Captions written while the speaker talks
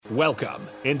Welcome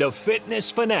into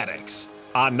Fitness Fanatics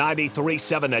on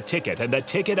 93.7 The Ticket and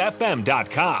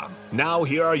theticketfm.com. Now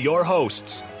here are your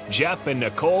hosts, Jeff and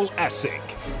Nicole Essig.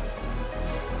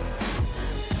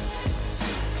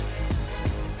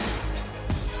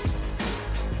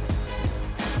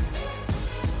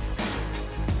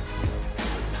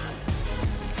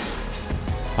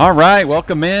 All right,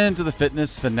 welcome in to the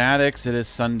Fitness Fanatics. It is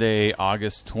Sunday,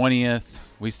 August 20th.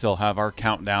 We still have our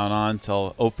countdown on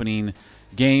till opening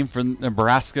game for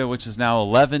Nebraska, which is now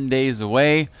 11 days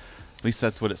away. At least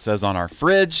that's what it says on our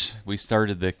fridge. We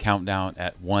started the countdown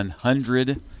at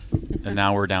 100, and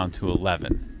now we're down to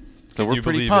 11. So we're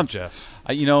pretty pumped, Jeff.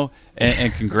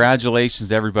 And congratulations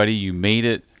to everybody. You made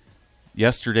it.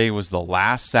 Yesterday was the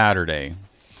last Saturday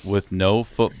with no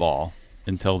football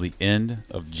until the end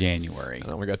of January.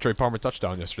 We got Trey Palmer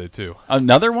touchdown yesterday, too.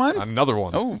 Another one? Another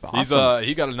one. Oh, awesome.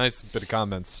 He got a nice bit of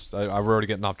comments. We're already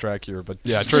getting off track here. But,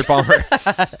 yeah, Trey Palmer,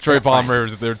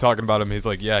 they're talking about him. He's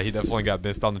like, yeah, he definitely got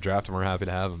missed on the draft, and we're happy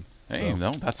to have him. Hey,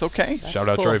 no, that's okay. Shout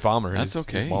out Trey Palmer. That's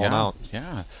okay. He's balling out.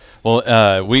 Yeah.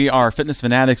 Well, we are Fitness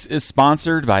Fanatics is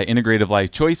sponsored by Integrative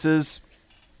Life Choices.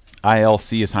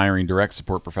 ILC is hiring direct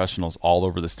support professionals all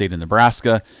over the state of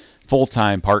Nebraska.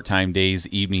 Full-time, part-time days,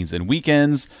 evenings, and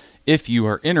weekends. If you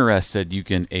are interested, you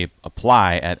can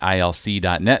apply at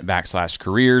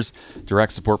ilc.net/careers.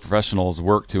 Direct support professionals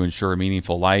work to ensure a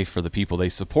meaningful life for the people they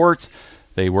support.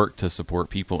 They work to support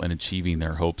people in achieving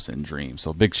their hopes and dreams.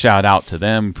 So big shout out to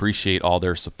them. Appreciate all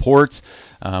their support.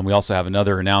 We also have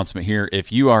another announcement here.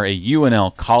 If you are a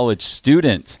UNL college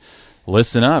student,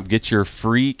 listen up. Get your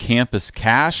free campus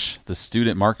cash, the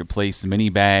Student Marketplace mini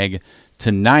bag,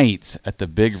 tonight at the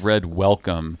Big Red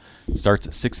Welcome. Starts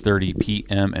at 6:30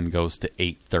 p.m. and goes to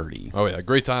 8:30. Oh, yeah.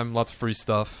 Great time. Lots of free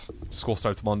stuff. School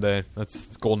starts Monday.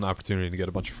 It's a golden opportunity to get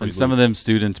a bunch of free And some of them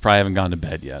students probably haven't gone to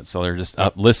bed yet, so they're just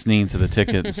up listening to the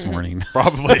ticket this morning.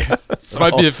 Probably. So,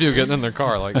 might be a few getting in their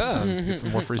car like, get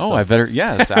some more free stuff. Oh, I better.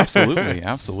 Yes, absolutely.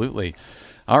 Absolutely.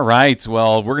 All right.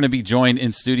 Well, we're going to be joined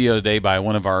in studio today by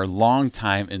one of our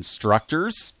longtime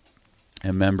instructors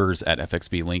and members at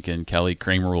FXB Lincoln. Kelly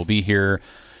Kramer will be here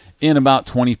in about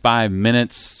 25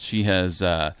 minutes. She has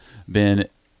been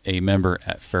a member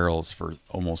at Farrell's for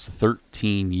almost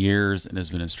 13 years and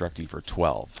has been instructing for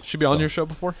 12. She be on your show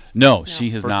before? No, she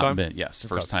has First not time? been. Yes,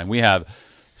 first time. We have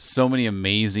so many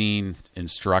amazing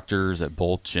instructors at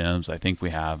both gyms. I think we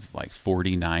have like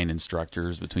 49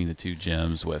 instructors between the two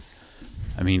gyms with,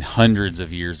 hundreds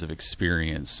of years of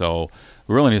experience. So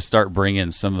we're really going to start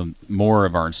bringing more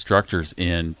of our instructors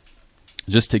in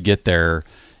just to get their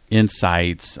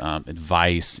insights,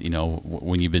 advice.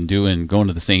 When you've been going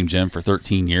to the same gym for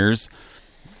 13 years,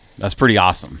 that's pretty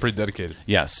awesome. Pretty dedicated.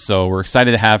 Yes. So we're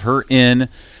excited to have her in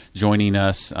joining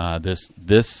us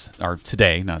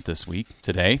today, not this week,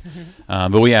 today.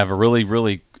 But we have a really,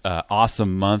 really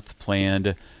awesome month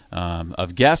planned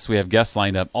of guests. We have guests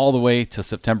lined up all the way to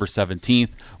September 17th,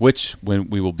 when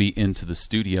we will be into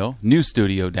the new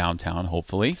studio downtown,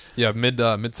 hopefully. Yeah,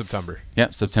 mid-September.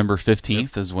 Yep, September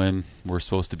 15th is when we're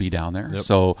supposed to be down there. Yep.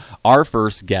 So our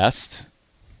first guest,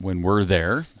 when we're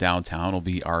there downtown, will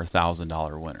be our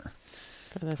 $1,000 winner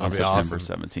on September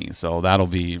 17th. So that'll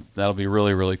be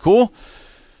really, really cool.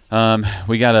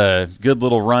 We got a good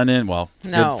little run in. Well,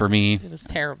 good for me. It was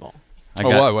terrible.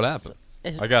 What happened?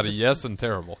 I got a yes and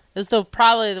terrible. It was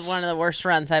probably one of the worst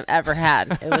runs I've ever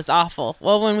had. It was awful.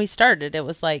 Well, when we started, it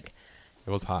was like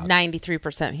it was hot.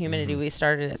 93% humidity. We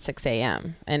started at 6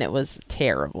 a.m. and it was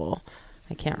terrible.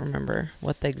 I can't remember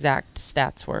what the exact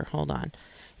stats were. Hold on.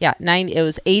 Yeah, it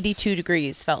was 82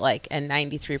 degrees felt like, and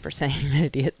 93%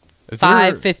 humidity at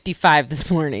 5:55 this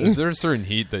morning. Is there a certain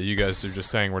heat that you guys are just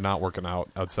saying we're not working out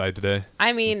outside today?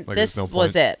 This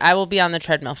was it. I will be on the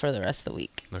treadmill for the rest of the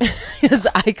week because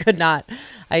I could not.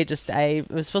 It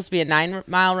was supposed to be a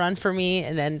 9-mile run for me,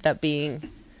 and it ended up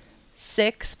being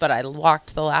 6. But I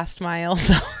walked the last mile,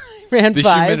 so I ran 5.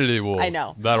 The humidity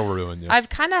that'll ruin you. I've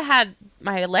kind of had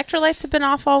my electrolytes have been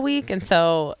off all week, and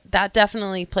so that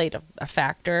definitely played a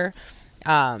factor.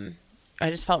 I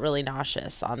just felt really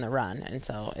nauseous on the run, and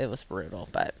so it was brutal.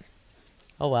 But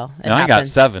oh well, it happens. I got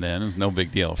 7 in. It was no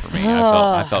big deal for me.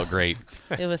 I felt great.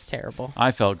 It was terrible.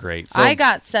 I felt great. So, I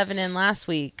got 7 in last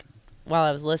week while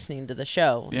I was listening to the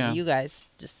show. Yeah. You guys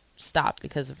just stopped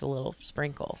because of a little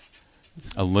sprinkle.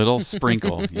 A little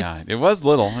sprinkle. Yeah, it was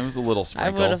little. It was a little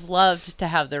sprinkle. I would have loved to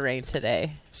have the rain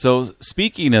today. So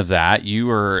speaking of that, you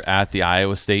were at the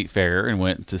Iowa State Fair and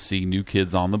went to see New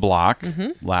Kids on the Block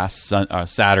last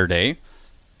Saturday.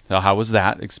 So how was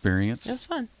that experience? It was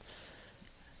fun.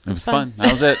 It was fun.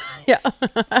 That was it. Yeah.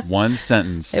 One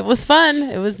sentence. It was fun.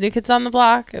 It was New Kids on the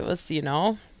Block. It was,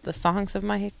 the songs of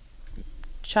my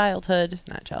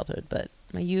not childhood, but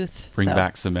my youth. Bring So,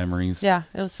 back some memories. Yeah,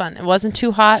 it was fun. It wasn't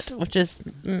too hot, which is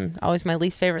always my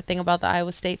least favorite thing about the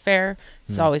Iowa State Fair.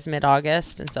 It's always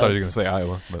mid-August, and so I thought you were going to say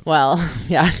Iowa. But. well,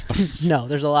 yeah, no,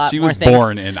 there's a lot. She more was things.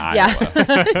 born in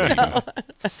Iowa.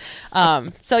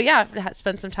 So yeah,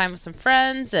 spent some time with some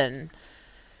friends and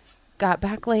got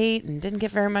back late and didn't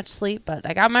get very much sleep, but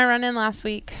I got my run in last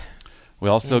week. We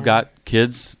also got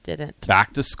kids Didn't.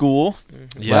 back to school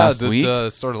Yeah, last week.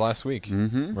 started last week.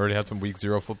 Mhm. We already had some week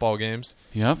 0 football games.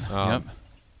 Yep. Yep.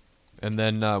 And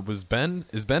then is Ben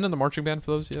in the marching band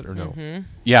for those yet or no? Mm-hmm.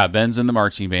 Yeah, Ben's in the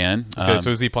marching band. Okay, so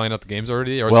is he playing at the games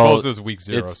already? Or I well, suppose it was week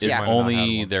 0. It's, so he it's might have not had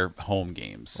only one. their home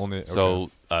games. Only-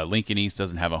 So Lincoln East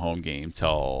doesn't have a home game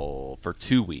for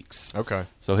 2 weeks. Okay,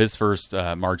 So his first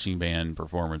marching band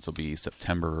performance will be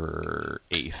September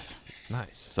 8th.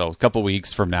 nice. So a couple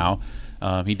weeks from now.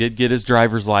 He did get his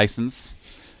driver's license,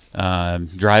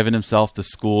 driving himself to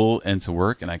school and to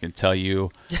work, and I can tell you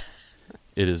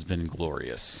it has been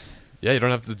glorious. Yeah, you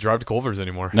don't have to drive to Culver's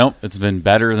anymore. Nope, it's been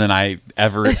better than I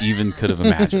ever even could have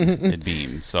imagined it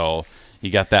being. So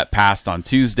he got that passed on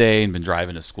Tuesday and been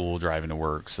driving to school, driving to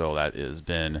work. So that has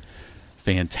been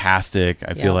fantastic.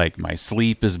 I feel like my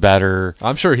sleep is better.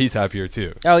 I'm sure he's happier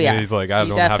too. Oh, yeah. He's like, I He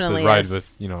don't have to definitely ride is.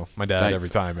 with my dad Right. every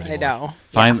time anymore. I know.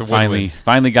 It's a win-win.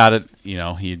 Finally got it.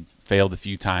 He failed a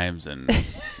few times and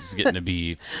was getting to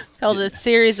be. Called a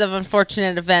series of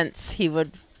unfortunate events. He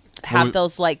would have Well,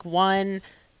 those like one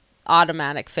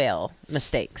automatic fail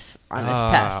mistakes on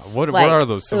his tests. What Like, are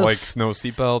those? So, oof. like no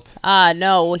seatbelt?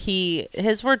 No,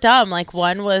 his were dumb. Like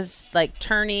one was like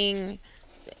turning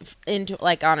into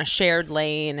like on a shared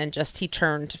lane, and just he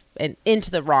turned into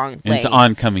the wrong lane. Into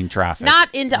oncoming traffic. Not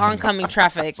into oncoming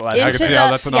traffic. I can see how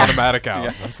that's an automatic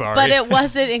out. I'm sorry. But it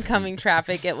wasn't incoming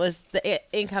traffic. It was the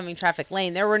incoming traffic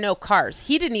lane. There were no cars.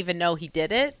 He didn't even know he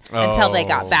did it until they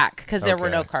got back because there were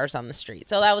no okay. cars on the street.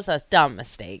 So that was a dumb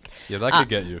mistake. Yeah, that could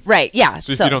get you. Right. Yeah.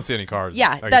 So if so, you don't see any cars,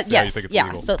 yeah, I can that, see how you yes, think it's yeah.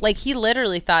 illegal. So like he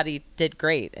literally thought he did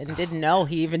great and didn't know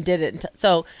he even did it.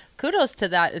 So kudos to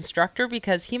that instructor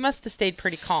because he must have stayed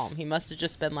pretty calm. He must have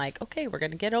just been like, okay, we're going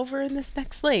to get over in this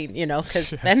next lane,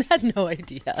 because Ben had no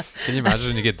idea. Can you imagine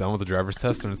when you get done with the driver's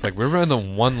test and it's like, we're running the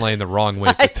one lane the wrong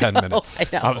way for 10 minutes. I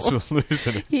know. I'm just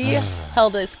losing it. He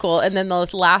held it cool. And then the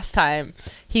last time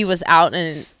he was out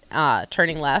and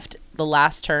turning left, the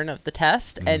last turn of the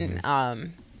test, and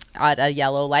at a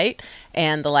yellow light,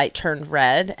 and the light turned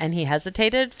red, and he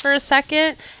hesitated for a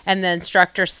second, and the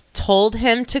instructor told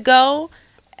him to go,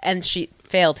 and she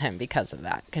failed him because of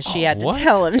that, because she had to what?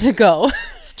 tell him to go.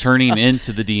 Turning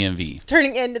into the DMV.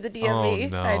 Turning into the DMV. Oh,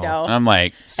 no. I know. I'm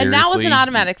like, seriously? And that was an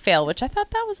automatic fail, which I thought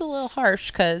that was a little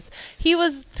harsh because he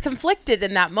was conflicted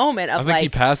in that moment I of think he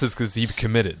like, passes because he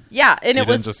committed. yeah, and He it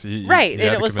was didn't just- he- right, he and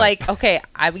had it to was commit. like, okay,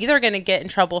 I'm either going to get in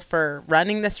trouble for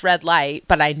running this red light,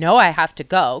 but I know I have to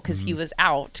go because he was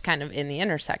out kind of in the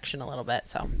intersection a little bit.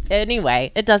 So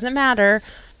anyway, it doesn't matter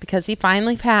because he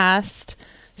finally passed.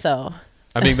 So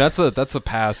I mean, that's a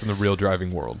pass in the real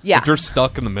driving world. Yeah. If you're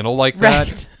stuck in the middle like that,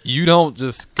 Right. you don't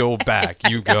just go back.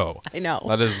 You go. I know.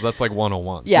 That's like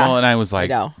 101. Yeah. Well, and I was like,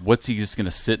 know. what's he just going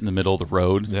to sit in the middle of the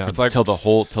road Yeah, it's like- till the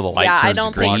light yeah, I turns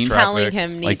don't green? think Block telling traffic.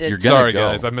 him Like, needed. you're gonna Sorry,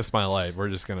 go. guys. I missed my light. You're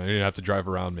going to have to drive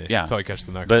around me Yeah. until I catch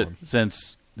the next But one.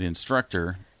 since the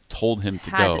instructor told him to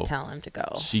had go, to tell him to go.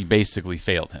 she basically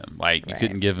failed him. Like, you Right.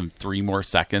 couldn't give him 3 more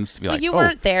seconds to be Well, like, you oh,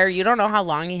 weren't there. You don't know how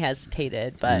long he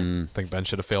hesitated, but I think Ben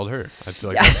should have failed her. I feel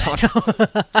like Yeah, that's on her.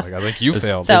 It's like, I think you It's,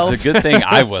 failed. So- it's a good thing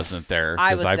I wasn't there I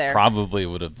because was I there. probably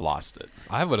would have lost it.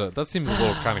 I would have. That seems a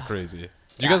little kind of crazy. Do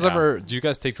you Yeah. guys do you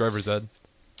guys take driver's ed?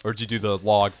 Or did you do the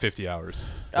log 50 hours?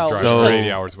 Oh, Driver's So- ed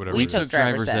 80 hours, whatever we it We is. took took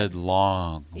driver's driver's ed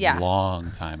long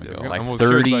time I ago, was gonna- like I'm almost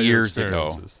curious 30 about your years ago.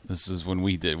 experiences. This is when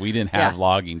we did. We didn't have Yeah.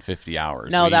 logging 50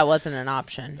 hours. no, We- that wasn't an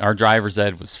option. Our driver's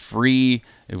ed was free.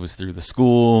 It was through the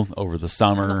school over the I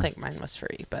summer. don't think mine was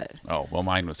free, but Oh, well,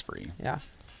 mine was free. yeah.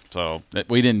 So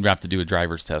we didn't have to do a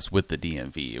driver's test with the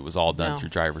DMV. It was all done No. through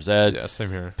driver's ed. Yeah, same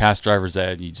here. Pass driver's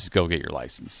ed, you just go get your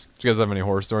license. Do you guys have any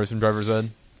horror stories from driver's ed?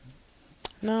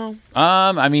 No.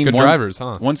 I mean, Good one, drivers,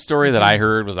 huh? One story that I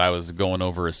heard was I was going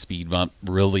over a speed bump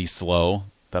really slow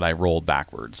that I rolled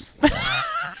backwards.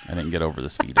 I didn't get over the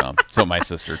speed bump. That's what my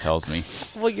sister tells me.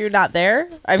 Well, you're not there.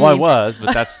 I Well, I mean, was,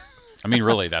 but that's. I mean,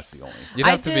 really, that's the only. You'd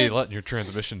I have to be did- letting your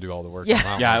transmission do all the work. Yeah. on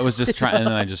that Yeah, one. I was just trying, and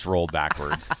then I just rolled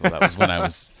backwards. So that was when I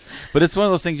was. But it's one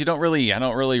of those things I don't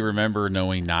really remember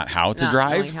knowing not how to not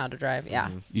drive. knowing how to drive. Yeah.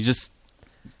 You just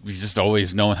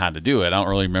always knowing how to do it. I don't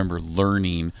really remember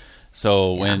learning.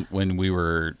 So Yeah. when we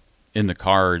were in the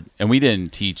car, and we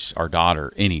didn't teach our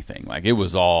daughter anything. Like, it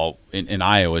was all in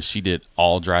Iowa. She did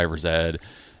all driver's ed.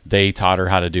 They taught her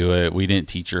how to do it. We didn't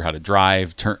teach her how to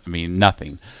drive.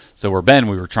 Nothing. So where Ben,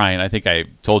 we were trying. I think I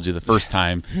told you the first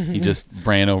time he just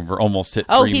ran over, almost hit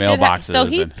 3 mailboxes. So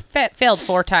he failed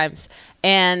 4 times,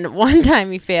 and one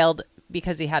time he failed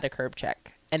because he had a curb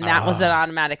check, and that was an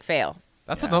automatic fail.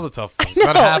 That's another tough one.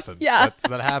 That happens. Yeah.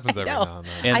 That happens every now and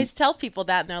then. And- I tell people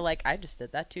that, and they're like, "I just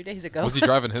did that 2 days ago." Was he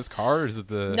driving his car, or is it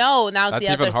the? No, that was That's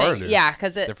the other even harder. thing. Yeah,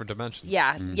 because different dimensions.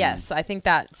 Yeah, yes, I think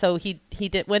that. So he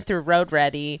went through Road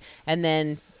Ready, and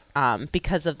then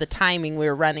because of the timing, we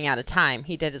were running out of time.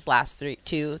 He did his last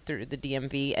 2 through the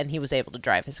DMV, and he was able to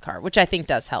drive his car, which I think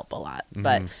does help a lot.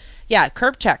 But yeah,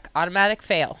 curb check, automatic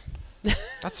fail.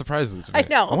 That surprises me. I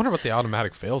know. I wonder what the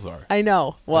automatic fails are. I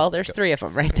know. Well, there's 3 of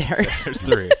them right there. There's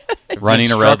 3.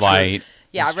 running a red light.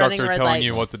 Yeah, running instructor red telling lights.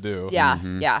 you what to do. Yeah,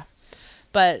 yeah.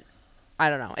 But I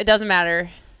don't know. It doesn't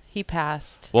matter. He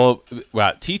passed. Well,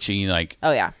 teaching, like,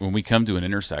 Oh yeah. when we come to an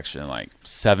intersection like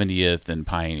 70th and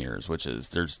Pioneers, which is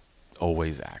there's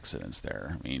always accidents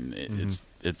there. I mean,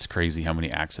 it's crazy how many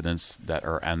accidents that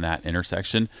are on that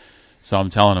intersection. So I'm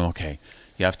telling them, okay,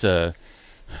 you have to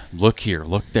look here,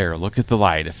 look there, look at the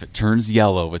light. If it turns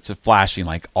yellow, it's a flashing,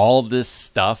 like all this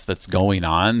stuff that's going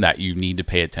on that you need to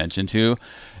pay attention to.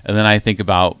 And then I think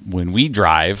about when we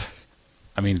drive.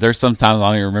 I mean, there's sometimes I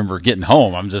don't even remember getting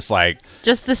home. I'm just like,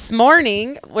 Just this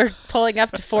morning, we're pulling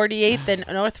up to 48th and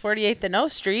North 48th and O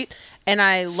Street, and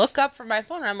I look up from my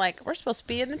phone, and I'm like, we're supposed to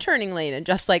be in the turning lane, and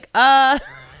just like,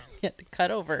 you had to cut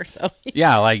over. So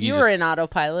yeah, like you were in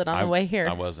autopilot on the way here.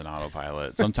 I was an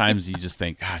autopilot. Sometimes you just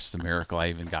think, gosh, it's a miracle I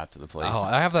even got to the place. Oh,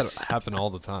 I have that happen all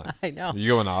the time. I know. You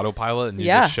go in autopilot and you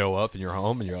Yeah. just show up and you're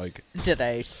home and you're like, Did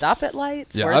I stop at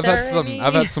lights? yeah. Were I've there had some. any?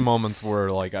 I've had some moments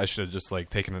where like I should have just like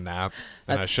taken a nap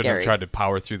and I That's shouldn't have scary. tried to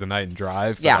power through the night and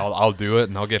drive. But Yeah. I'll do it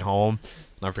and I'll get home.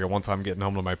 And I forget one time getting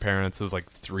home to my parents. It was like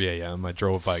 3 a.m. I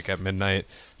drove like at midnight,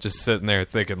 just sitting there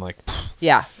thinking like,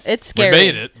 Yeah, it's we scary.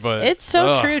 made it, but It's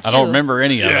so true too. I don't remember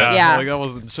any of it. Yeah. like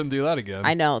shouldn't do that again.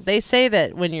 I know. They say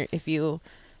that if you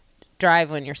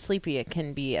drive when you're sleepy, it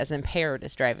can be as impaired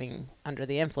as driving under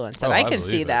the influence. And Oh, I I can see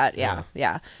believe it. that. Yeah.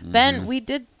 Yeah. Ben, we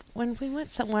did when we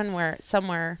went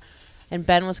somewhere and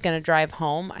Ben was going to drive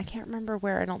home. I can't remember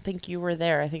where. I don't think you were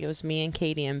there. I think it was me and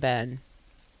Katie and Ben.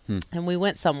 And we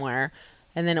went somewhere,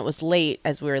 and then it was late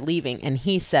as we were leaving, and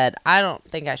he said, I don't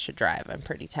think I should drive. I'm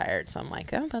pretty tired. So I'm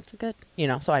like, oh, that's a good,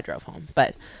 so I drove home.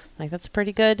 But like, that's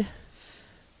pretty good.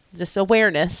 Just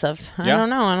awareness of, I Yeah. don't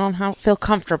know. I don't feel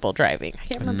comfortable driving. I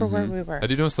can't remember where we were. I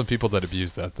do know some people that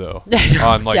abuse that though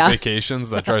on like Yeah. vacations.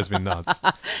 That drives me nuts.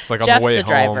 It's like on Jeff's the way the home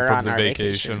driver from on the our vacation.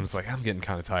 vacations. It's like I'm getting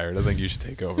kind of tired. I think you should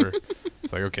take over.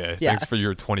 It's like okay, Yeah. thanks for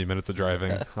your 20 minutes of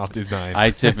driving. I'll do 9.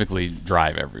 I typically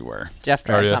drive everywhere. Jeff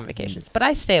drives yeah. on vacations, but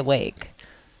I stay awake.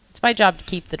 It's my job to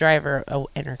keep the driver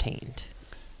entertained.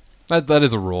 that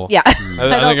is a rule. Yeah. I don't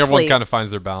think everyone sleep. kind of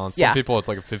finds their balance. Some Yeah. people it's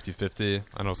like a 50-50.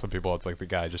 I know some people it's like the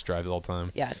guy just drives all the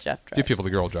time. Yeah, Jeff A few drives. people the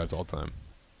girl drives all the time.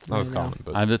 Not as I know. common,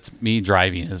 but That's me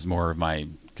driving is more of my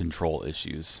control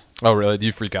issues. oh really? Do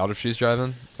you freak out if she's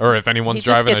driving, or if anyone's He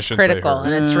just driving? I gets shouldn't critical, say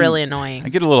her. and it's Mm. really annoying. I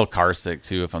get a little car sick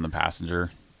too if I'm the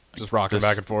passenger. Just rocking Just-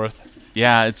 back and forth.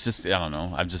 Yeah, it's just I don't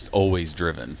know. I've just always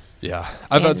driven. Yeah,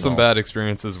 I've had some Manual. bad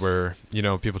experiences where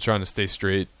people trying to stay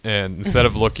straight, and instead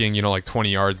of looking like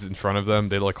 20 yards in front of them,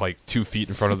 they look like 2 feet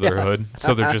in front of their hood.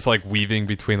 So they're just like weaving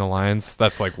between the lines.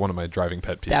 That's like one of my driving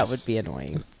pet peeves. That would be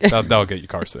annoying. that'll get you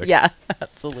car sick. Yeah,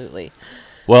 absolutely.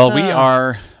 Well, we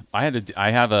are.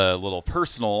 I have a little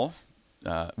personal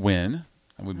win.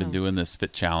 We've been doing this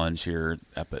fit challenge here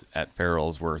at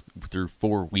Farrell's. We're through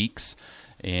 4 weeks,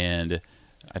 and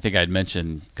I think I'd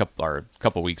mentioned a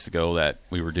couple weeks ago that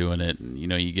we were doing it. And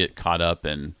you get caught up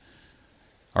in,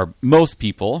 or most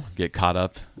people get caught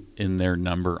up in their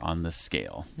number on the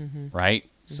scale, right?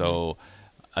 So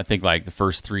I think like the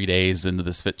first 3 days into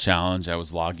this fit challenge, I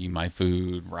was logging my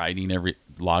food,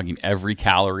 logging every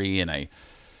calorie, and I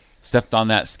stepped on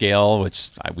that scale,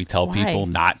 which we tell Why? people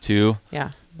not to.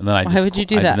 Yeah. And then Why would you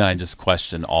do that? And then I just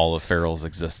questioned all of Farrell's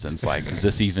existence. Like, does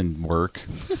this even work?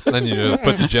 Then you just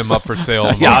put the gym up for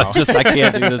sale. Yeah, tomorrow. I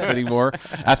can't do this anymore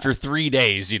after 3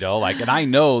 days. And I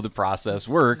know the process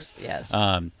works. Yes.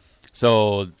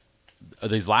 So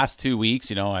these last 2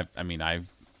 weeks,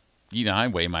 I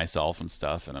weigh myself and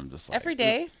stuff, and I'm just like Every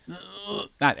day.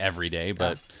 not every day,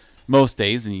 but most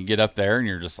days, and you get up there and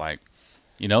you're just like,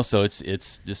 so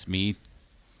it's just me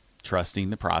trusting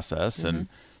the process. And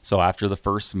so after the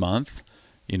first month,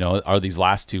 or these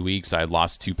last 2 weeks, I had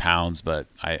lost 2 pounds, but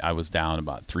I was down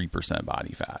about 3%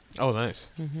 body fat. Oh, nice.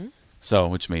 So,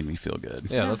 which made me feel good.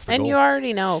 Yeah, that's the And goal. you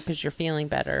already know because you're feeling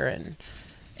better, and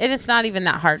And it's not even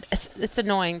that hard. It's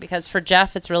annoying because for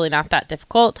Jeff, it's really not that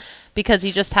difficult because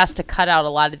he just has to cut out a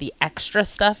lot of the extra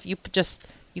stuff. You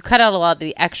cut out a lot of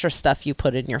the extra stuff you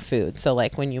put in your food. So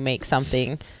like when you make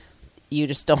something, you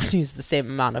just don't use the same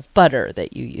amount of butter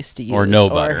that you used to use. Or no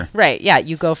butter. Right. Yeah.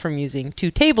 You go from using 2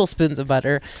 tablespoons of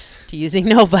butter to using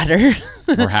no butter.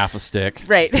 Or half a stick.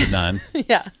 Right. To none.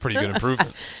 Yeah. Pretty good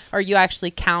improvement. Or you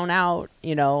actually count out,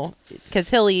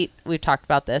 because we've talked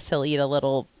about this, he'll eat a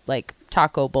little like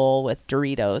taco bowl with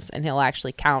Doritos and he'll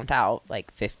actually count out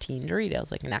like 15 Doritos,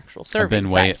 like an actual serving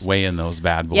I've been size. weighing those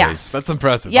bad boys. Yeah. That's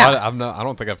impressive. Yeah. I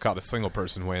don't think I've caught a single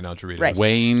person weighing out Doritos. Right.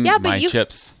 Weighing Yeah, but my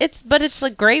chips. It's a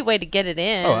great way to get it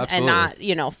in Oh, and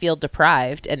absolutely. not, feel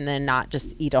deprived and then not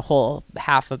just eat a whole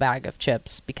half a bag of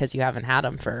chips because you haven't had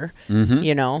them for,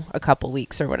 a couple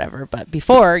weeks or whatever. But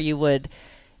before you would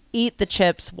eat the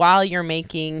chips while you're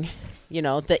making, you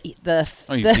just eat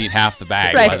half the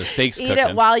bag right. while the steak's eat cooking.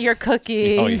 it while you're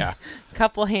cooking. Oh, yeah.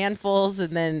 Couple handfuls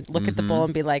and then look at the bowl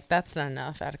and be like, that's not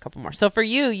enough. Add a couple more. So for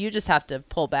you just have to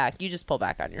pull back. You just pull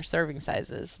back on your serving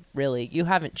sizes. Really, you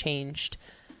haven't changed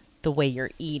the way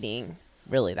you're eating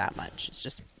really that much. It's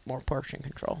just more portion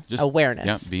control, Just awareness.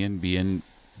 Yeah,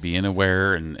 being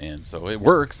aware, and so it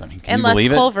works. I mean, can and you less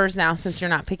believe it? Culver's now since you're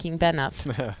not picking Ben up.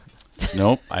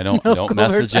 Nope, I don't No don't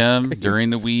Culver's message him after you. during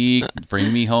the week.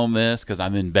 Bring me home this because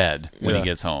I'm in bed when Yeah. he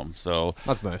gets home. So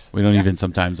That's nice. we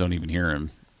sometimes don't even hear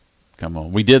him come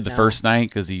home. We did the No. first night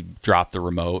because he dropped the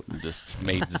remote and just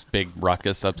made this big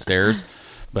ruckus upstairs.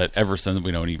 But ever since,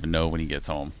 we don't even know when he gets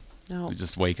home. No. We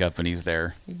just wake up and he's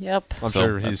there. Yep. I'm So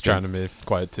sure that's he's good. trying to be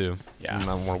quiet too. Yeah. And I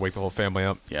don't want to wake the whole family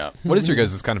up. Yeah. What is your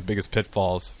guys' kind of biggest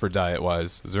pitfalls for diet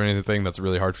wise? Is there anything that's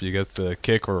really hard for you guys to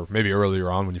kick, or maybe earlier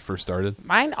on when you first started?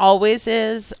 Mine always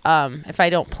is if I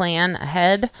don't plan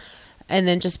ahead and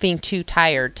then just being too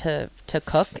tired to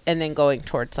cook and then going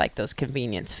towards like those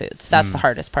convenience foods. That's the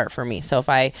hardest part for me. So if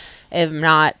I am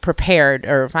not prepared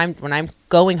or when I'm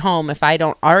going home, if I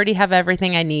don't already have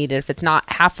everything I need, if it's not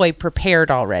halfway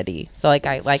prepared already. So like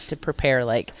I like to prepare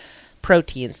like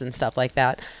proteins and stuff like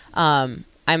that.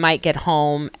 I might get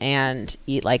home and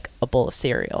eat like a bowl of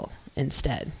cereal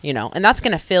instead, and that's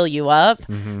going to fill you up,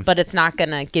 but it's not going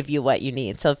to give you what you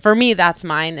need. So for me, that's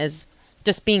mine is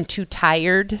just being too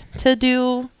tired to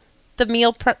do the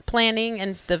meal planning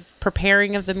and the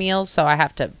preparing of the meals. So I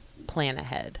have to plan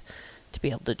ahead to be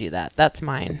able to do that. That's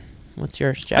mine. What's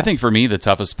yours, Jeff? I think for me, the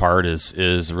toughest part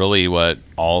is really what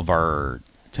all of our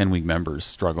 10-week members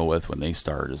struggle with when they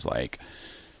start is like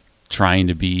trying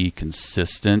to be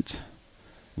consistent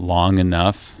long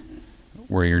enough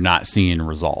where you're not seeing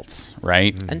results,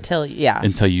 right? until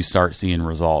Until you start seeing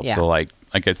results. Yeah. So like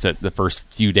I said, the first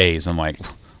few days, I'm like,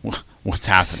 what's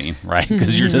happening, right?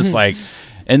 Because you're just like,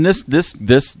 and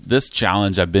this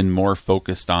challenge, I've been more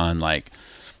focused on like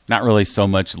not really so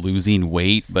much losing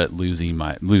weight, but losing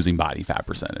body fat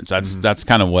percentage. That's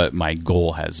kind of what my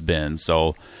goal has been.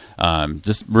 So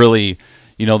just really,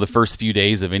 the first few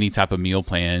days of any type of meal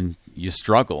plan, you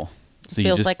struggle. So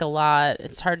feels like a lot.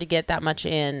 It's hard to get that much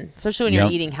in, especially when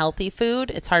you're eating healthy food.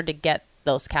 It's hard to get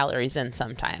those calories in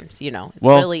sometimes. It's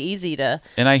really easy to.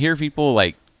 And I hear people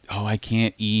like, oh, I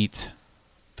can't eat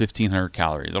 1,500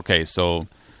 calories. Okay, so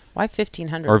Why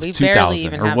 1,500? or We 2,000 barely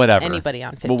even or have whatever. anybody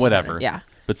on 1,500. Well, whatever. Yeah.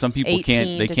 But some people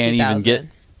 18 they to can't even get.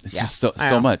 2,000. It's Yeah, just I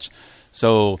so know. much.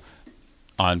 So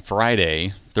on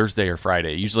Thursday or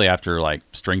Friday, usually after like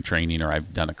strength training or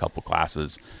I've done a couple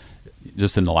classes,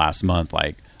 just in the last month,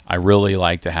 like I really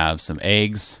like to have some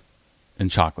eggs and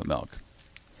chocolate milk.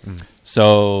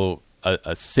 So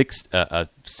a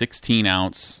 16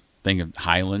 ounce thing of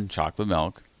Highland chocolate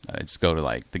milk. I just go to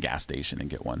like the gas station and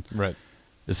get one. Right.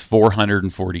 Is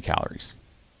 440 calories.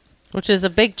 Which is a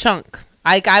big chunk.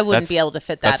 I wouldn't be able to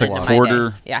fit that that's a into quarter my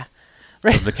day. Yeah.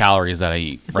 of the calories that I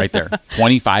eat right there.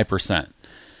 25%.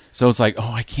 So it's like,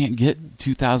 oh, I can't get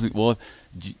 2,000. Well,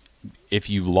 if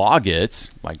you log it,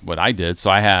 like what I did, so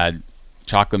I had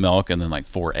chocolate milk and then like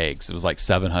 4 eggs. It was like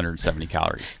 770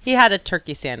 calories. He had a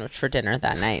turkey sandwich for dinner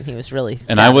that night. He was really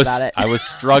And sad I was about it. I was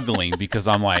struggling because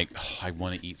I'm like, oh, I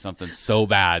want to eat something so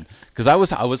bad because I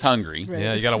was hungry. Right.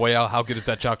 Yeah, you got to weigh out how good is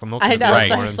that chocolate milk. I gonna be know. this Right.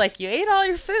 So I morning. was like, you ate all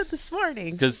your food this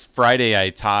morning. Because Friday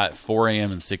I taught 4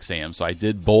 a.m. and 6 a.m. So I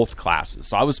did both classes.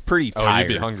 So I was pretty Oh, tired.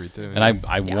 you'd be hungry too. And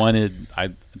I wanted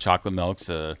chocolate milk's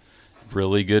a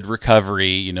really good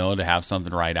recovery, to have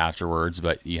something right afterwards,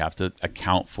 but you have to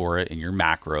account for it in your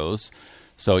macros.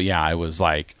 So yeah, I was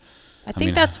like, I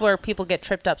think that's where people get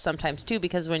tripped up sometimes too,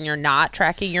 because when you're not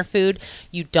tracking your food,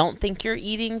 you don't think you're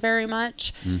eating very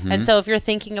much. And so if you're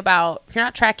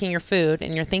not tracking your food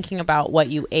and you're thinking about what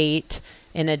you ate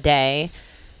in a day,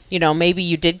 maybe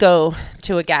you did go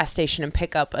to a gas station and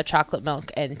pick up a chocolate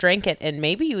milk and drank it, and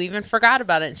maybe you even forgot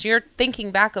about it. So you're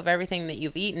thinking back of everything that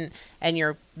you've eaten, and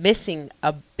you're missing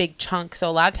a big chunk. So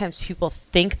a lot of times people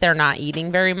think they're not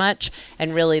eating very much,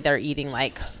 and really they're eating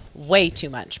like way too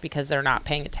much because they're not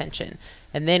paying attention.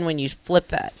 And then when you flip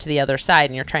that to the other side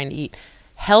and you're trying to eat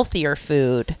healthier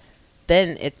food,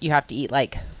 then you have to eat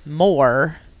like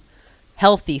more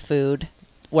healthy food,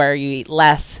 where you eat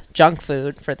less junk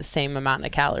food for the same amount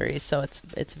of calories. So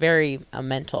it's very a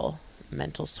mental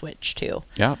switch too.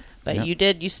 Yeah. But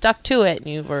you stuck to it, and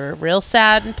you were real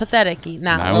sad and pathetic eating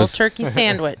that little turkey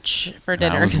sandwich for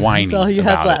dinner. I was whining That's all you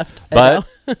about had left. it.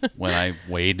 But when I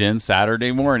weighed in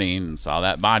Saturday morning and saw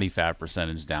that body fat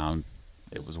percentage down,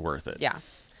 it was worth it. Yeah.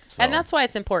 So- And that's why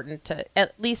it's important to,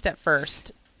 at least at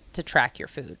first, to track your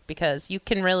food, because you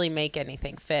can really make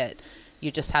anything fit. You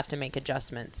just have to make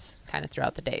adjustments kind of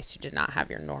throughout the day, so you did not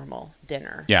have your normal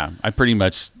dinner. Yeah, I pretty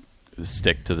much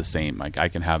stick to the same. Like I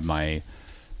can have my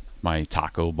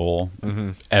taco bowl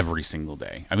every single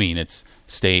day. I mean, it's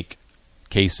steak,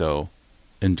 queso,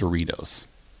 and Doritos.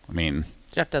 I mean,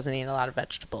 Jeff doesn't eat a lot of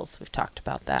vegetables. We've talked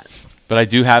about that. but I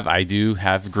do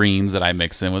have greens that I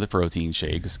mix in with a protein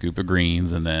shake, a scoop of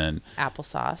greens, and then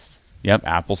Applesauce.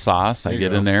 applesauce I you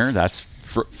get go. in there. That's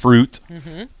fruit.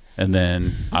 And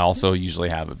then I also usually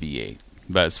have a V8.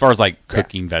 But as far as like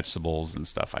cooking vegetables and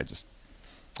stuff,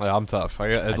 Yeah, I'm tough. I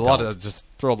got a lot of just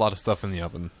throw a lot of stuff in the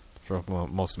oven for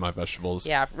most of my vegetables.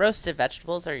 Yeah, roasted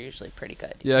vegetables are usually pretty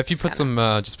good. Yeah, if you Just put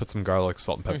kinda- just put some garlic,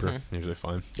 salt, and pepper, usually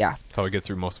fine. Yeah. That's how I get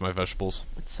through most of my vegetables.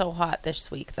 It's so hot this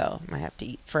week, though. I might have to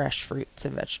eat fresh fruits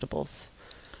and vegetables,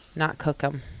 not cook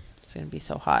them. It's going to be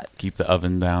so hot. keep the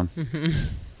oven down.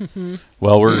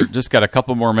 Well, we're just got a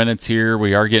couple more minutes here.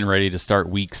 We are getting ready to start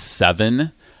week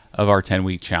 7 of our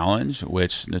 10-week challenge,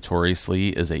 which notoriously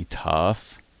is a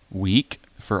tough week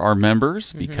for our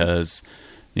members because,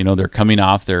 they're coming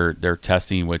off their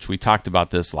testing, which we talked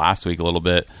about this last week a little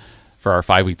bit for our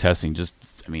 5-week testing.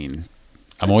 I'm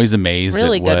always amazed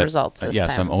Really at good what, results this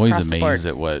yes, time, I'm always across the amazed board.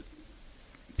 at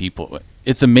what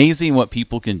it's amazing what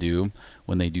people can do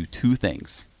when they do 2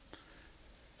 things: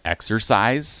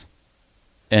 exercise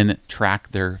and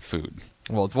track their food.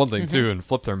 Well, it's one thing too, and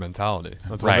flip their mentality.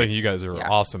 That's one Right. thing you guys are Yeah.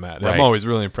 awesome at. And Right. I'm always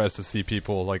really impressed to see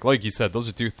people like you said. Those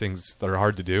are 2 things that are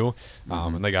hard to do,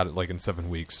 and they got it like in 7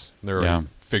 weeks. They're already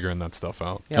figuring that stuff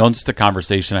out. Yeah. Well, just a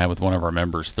conversation I had with one of our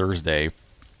members Thursday.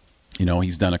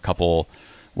 He's done a couple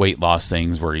weight loss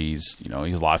things where he's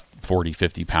lost 40,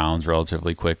 50 pounds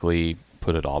relatively quickly,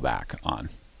 put it all back on.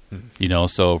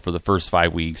 So for the first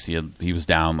 5 weeks, he was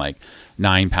down like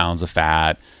 9 pounds of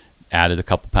fat, added a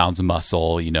couple pounds of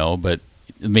muscle, but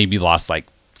maybe lost like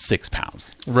 6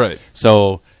 pounds. Right.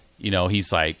 So,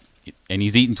 he's like, and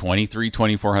he's eating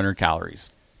 2,400 calories.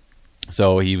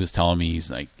 So he was telling me, he's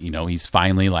like, he's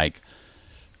finally like,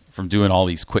 from doing all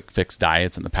these quick fix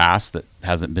diets in the past that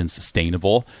hasn't been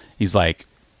sustainable, he's like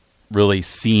really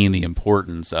seeing the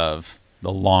importance of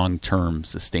the long-term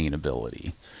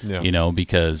sustainability, Yeah.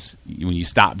 because when you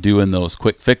stop doing those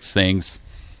quick fix things,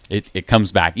 it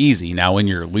comes back easy. Now, when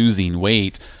you're losing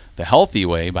weight the healthy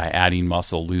way by adding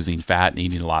muscle, losing fat, and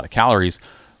eating a lot of calories,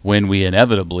 when we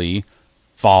inevitably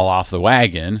fall off the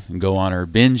wagon and go on our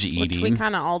binge eating, Which we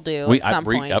kind of all do at some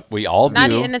point. We all do.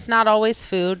 And it's not always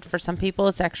food. For some people,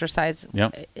 it's exercise.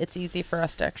 Yep. It's easy for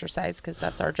us to exercise because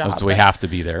that's our job. So we but- have to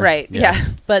be there. Right. Yes.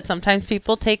 Yeah. But sometimes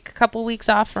people take a couple weeks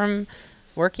off from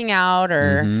working out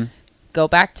or Mm-hmm. go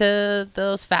back to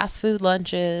those fast food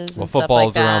lunches. Well, and stuff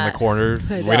football's like around that. the corner.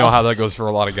 I We know. know how that goes for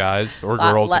a lot of guys or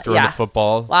Lot- girls if you're yeah. into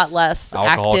football. A lot less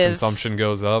Alcohol active. consumption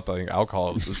goes up. I think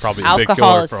alcohol is probably a big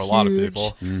Alcohol killer is for a lot of huge.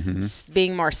 people.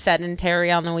 Being more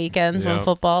sedentary on the weekends when Yeah.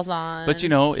 football's on. But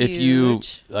if you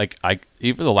Huge. like,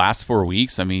 even the last 4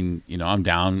 weeks, I mean, I'm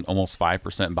down almost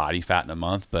 5% body fat in a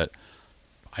month, but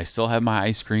I still have my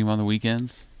ice cream on the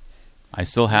weekends. I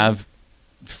still have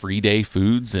free day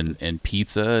foods and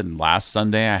pizza. And last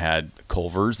Sunday I had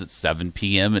Culver's at 7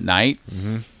 p.m. at night.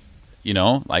 And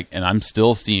I'm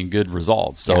still seeing good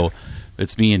results. So Yeah.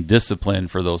 it's being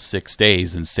disciplined for those 6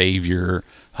 days and save your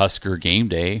Husker game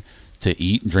day to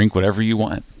eat and drink whatever you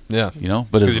want. Yeah.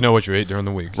 But Because you know what you ate during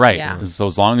the week. Right. Yeah. So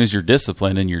as long as you're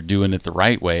disciplined and you're doing it the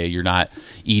right way, you're not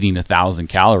eating 1,000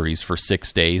 calories for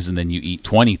 6 days and then you eat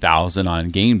 20,000 on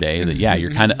game day. That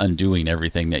you're kind of undoing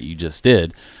everything that you just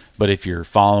did. But if you're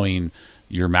following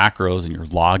your macros and you're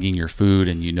logging your food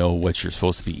and you know what you're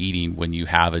supposed to be eating when you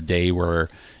have a day where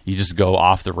you just go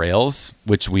off the rails,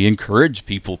 which we encourage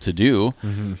people to do.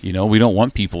 We don't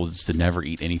want people just to never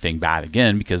eat anything bad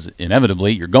again, because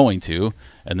inevitably you're going to,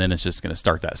 and then it's just going to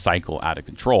start that cycle out of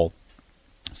control.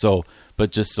 So,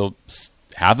 but just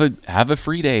have a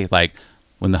free day, like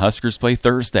when the Huskers play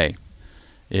Thursday.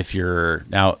 If you're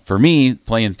now, for me,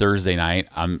 playing Thursday night,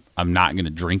 I'm not going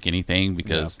to drink anything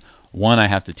because one, I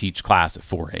have to teach class at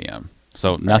 4 a.m.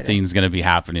 So nothing's going to be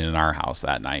happening in our house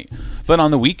that night. But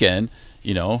on the weekend,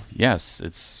 yes,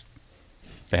 it's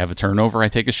they have a turnover, I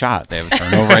take a shot. They have a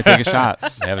turnover, I take a shot.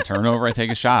 They have a turnover, I take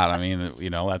a shot. I mean,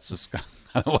 that's just kind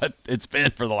of what it's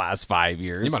been for the last 5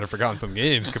 years. You might have forgotten some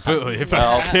games completely if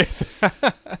that's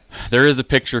the case. There is a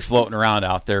picture floating around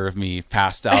out there of me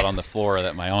passed out on the floor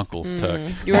that my uncles took.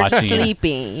 You were watching.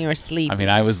 sleeping. You were sleeping. I mean,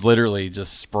 I was literally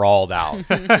just sprawled out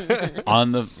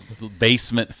on the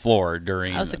basement floor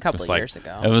during. That was a couple years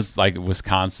ago. It was like a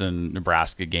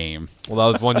Wisconsin-Nebraska game. Well,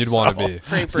 that was one you'd want to be.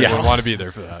 Pretty You brutal. would want to be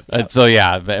there for that. So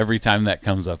but every time that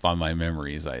comes up on my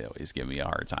memories, I always give me a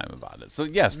hard time about it. So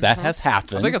yes, that has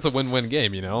happened. I think it's a win-win game.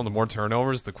 The more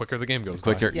turnovers, the quicker the game goes.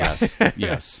 quicker. by. Yes,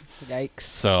 yes. Yikes.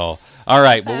 So, all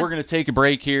right. Well, we're going to take a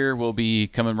break here. We'll be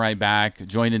coming right back,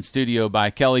 joined in studio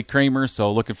by Kelly Kramer.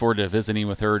 So looking forward to visiting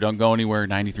with her. Don't go anywhere.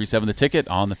 93.7 The Ticket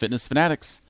on the Fitness Fanatics.